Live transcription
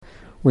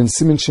We're in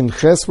Siman Shin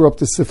Ches. We're up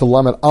to Sif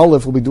Lamed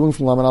Aleph. We'll be doing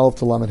from Lamed Aleph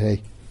to Lamed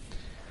Hey.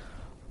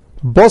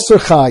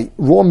 Basar Chai,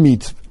 raw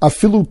meat.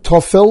 Afilu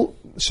Tofel,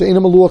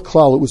 She'ena Maluach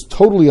Klal. It was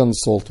totally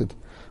unsalted.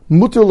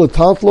 Mutter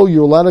Latatlo,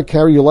 you're allowed to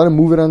carry, you're allowed to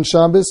move it on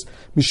Shabbos.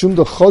 Mishum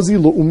da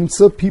Chazi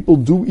L'umtza, people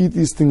do eat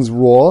these things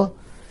raw.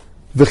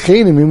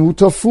 V'chenim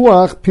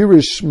imutafuach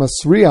pirish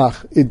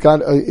masriach.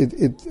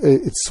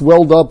 It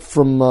swelled up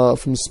from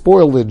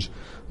spoilage.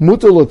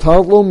 Mutter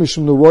Latatlo,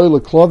 Mishum da Roy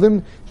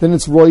L'klavim, then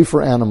it's roy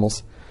for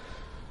animals.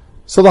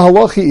 So the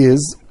halachi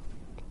is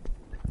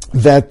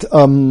that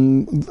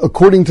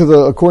according to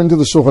the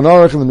Shulchan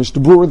Aruch and the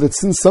Mishnah Berurah, that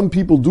since some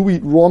people do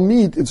eat raw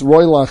meat, it's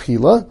roy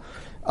la'achila,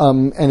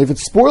 and if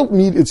it's spoiled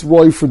meat, it's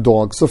roy for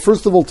dogs. So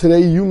first of all,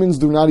 today humans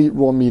do not eat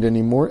raw meat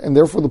anymore, and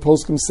therefore the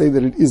poskim say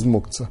that it is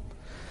muktzah.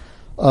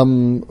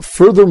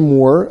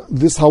 Furthermore,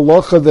 this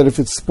halacha that if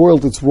it's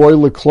spoiled, it's roy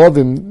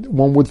leklavim,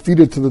 one would feed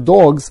it to the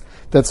dogs.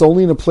 That's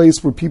only in a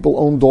place where people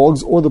own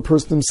dogs or the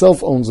person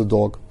himself owns a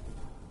dog.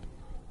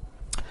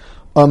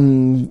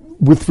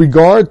 With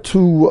regard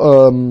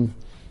to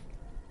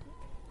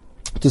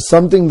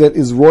something that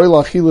is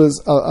royal achilas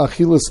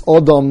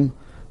adam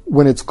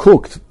when it's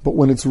cooked, but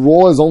when it's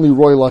raw is only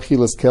royal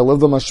achilas kelev.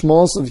 The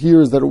mashmos of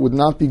here is that it would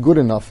not be good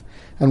enough,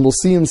 and we'll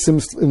see in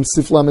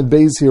Sif Lamed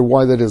Beis here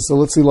why that is. So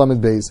let's see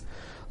Lamed Beis.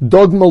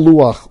 Dog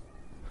maluach,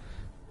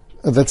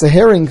 that's a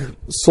herring,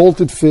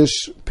 salted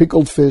fish,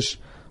 pickled fish.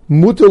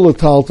 Muter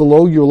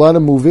l'taltalo, you're allowed to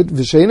move it.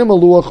 V'sheina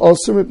maluach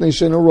asur mipnei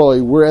sheina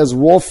roy. Whereas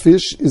raw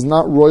fish is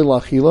not roy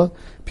lachila.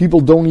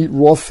 People don't eat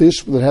raw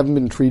fish that haven't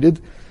been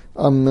treated,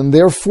 and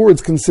therefore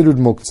it's considered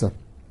muktzah.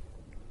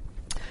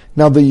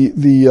 Now the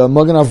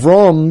Magen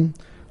Avram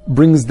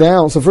brings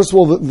down. So first of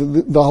all, the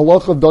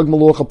halacha of dag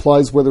maluach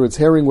applies whether it's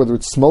herring, whether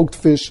it's smoked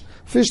fish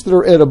that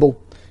are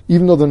edible,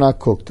 even though they're not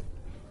cooked.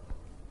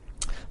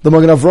 The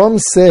Magen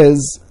Avram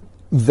says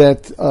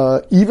that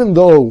even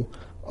though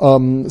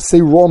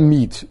say raw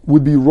meat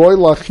would be roy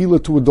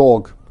lachila to a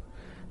dog,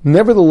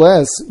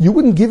 nevertheless, you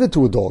wouldn't give it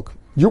to a dog.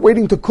 You're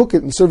waiting to cook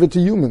it and serve it to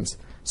humans.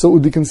 So it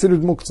would be considered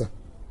muktzah.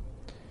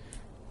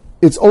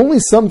 It's only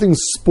something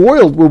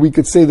spoiled where we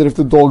could say that if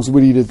the dogs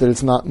would eat it, that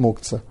it's not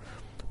muktzah.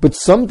 But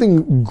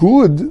something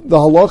good, the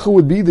halacha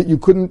would be that you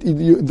couldn't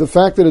eat, the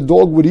fact that a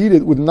dog would eat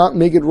it would not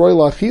make it roy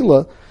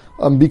lachila,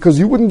 because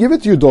you wouldn't give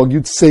it to your dog.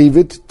 You'd save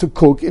it to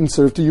cook and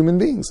serve to human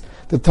beings.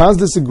 The Taz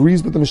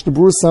disagrees, but the Mishnah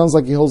Berurah sounds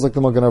like he holds like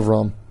the Magen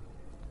Avram.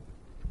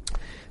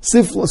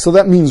 So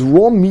that means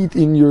raw meat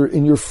in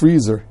your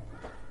freezer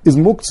is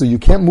muktzah. You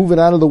can't move it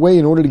out of the way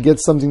in order to get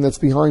something that's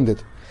behind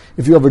it.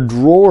 If you have a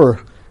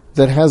drawer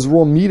that has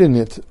raw meat in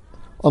it,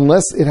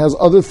 unless it has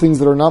other things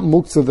that are not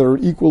muktzah that are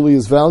equally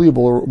as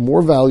valuable or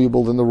more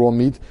valuable than the raw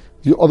meat,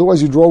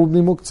 otherwise your drawer would be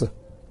muktzah.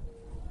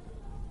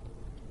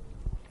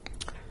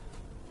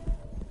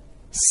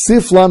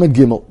 Sif Lamed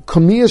Gimel.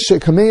 Kameya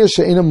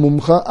she'ena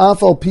mumcha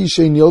af al pi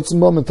she'en yotzim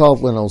ba metalef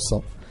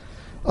lenosa.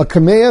 A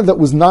kameya that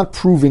was not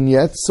proven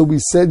yet, so we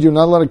said you're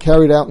not allowed to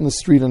carry it out in the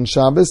street on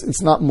Shabbos.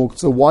 It's not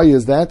muktzah. Why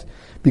is that?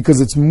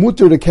 Because it's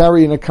mutter to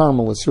carry in a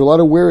carmelis. You're allowed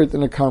to wear it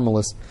in a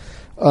carmelis.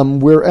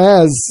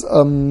 Whereas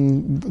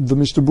the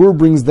Mishnah Berurah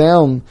brings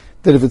down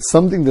that if it's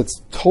something that's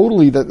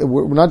totally, that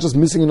we're not just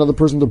missing another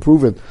person to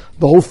prove it,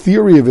 the whole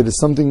theory of it is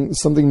something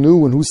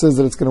new, and who says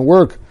that it's going to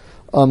work?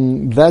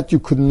 That you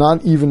could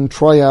not even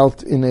try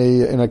out in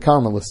a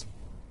carmelis.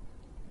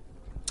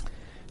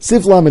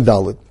 Sif Lamed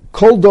Dalet.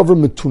 Kol dover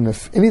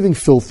metunef, anything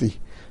filthy.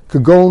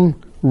 Kagon,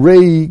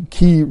 rei,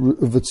 ki,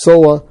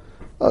 vitzoa,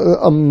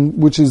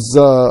 which is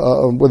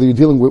whether you're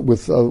dealing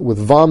with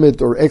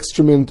vomit or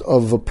excrement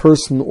of a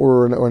person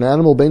or an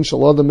animal, ben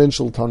shel adam, ben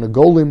shel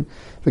tarnagolim,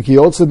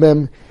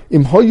 v'kiyotzebem,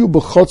 im hoyu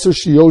b'chotzer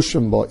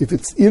shiyoshem ba. If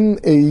it's in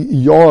a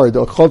yard,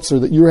 a chotzer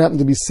that you happen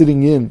to be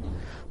sitting in,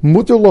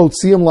 muter lo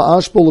tziyam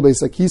la'ashbol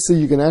l'beis akisa,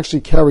 you can actually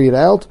carry it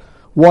out.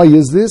 Why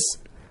is this?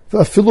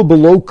 Afilu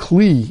below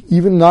kli,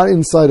 even not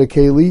inside a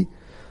keli.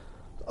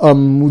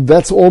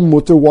 That's all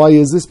mutter. Why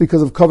is this?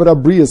 Because of kavod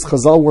abriyas.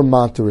 Chazal were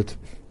matter it.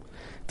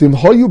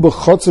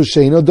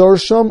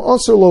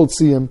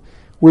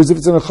 Whereas if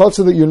it's in a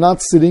chotzer that you're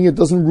not sitting, it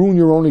doesn't ruin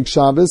your own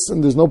Shabbos,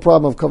 and there's no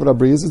problem of kavod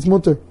abriyas. It's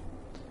mutter.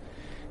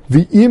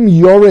 If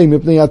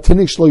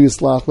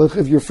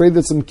you're afraid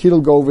that some kid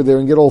will go over there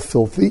and get all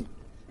filthy,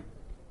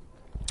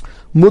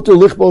 mutter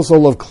lichbos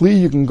olav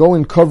kli, you can go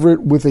and cover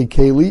it with a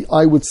keli.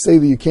 I would say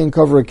that you can't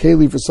cover a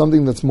keli for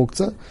something that's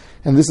muktzah,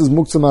 and this is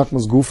muktzah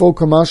machmas gufo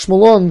kamash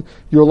malon.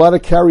 You're allowed to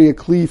carry a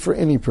kli for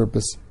any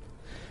purpose.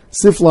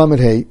 Sif Lamed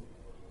Hey.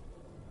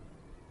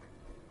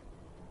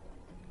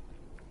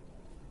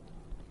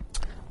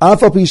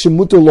 Let's say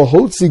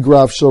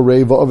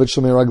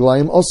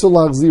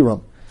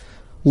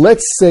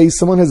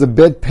someone has a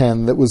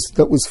bedpan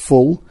that was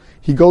full.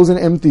 He goes and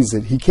empties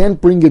it. He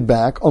can't bring it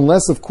back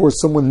unless, of course,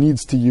 someone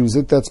needs to use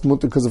it. That's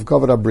mutter because of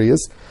kavod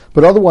abriyas.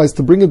 But otherwise,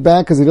 to bring it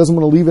back because he doesn't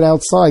want to leave it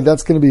outside,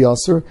 that's going to be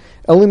aser.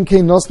 Elim kei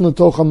nosna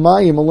tocha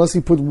mayim, unless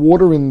he put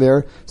water in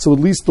there, so at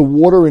least the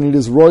water in it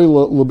is roy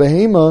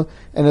lebehema,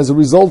 and as a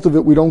result of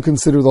it, we don't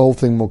consider the whole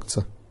thing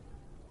muktzah.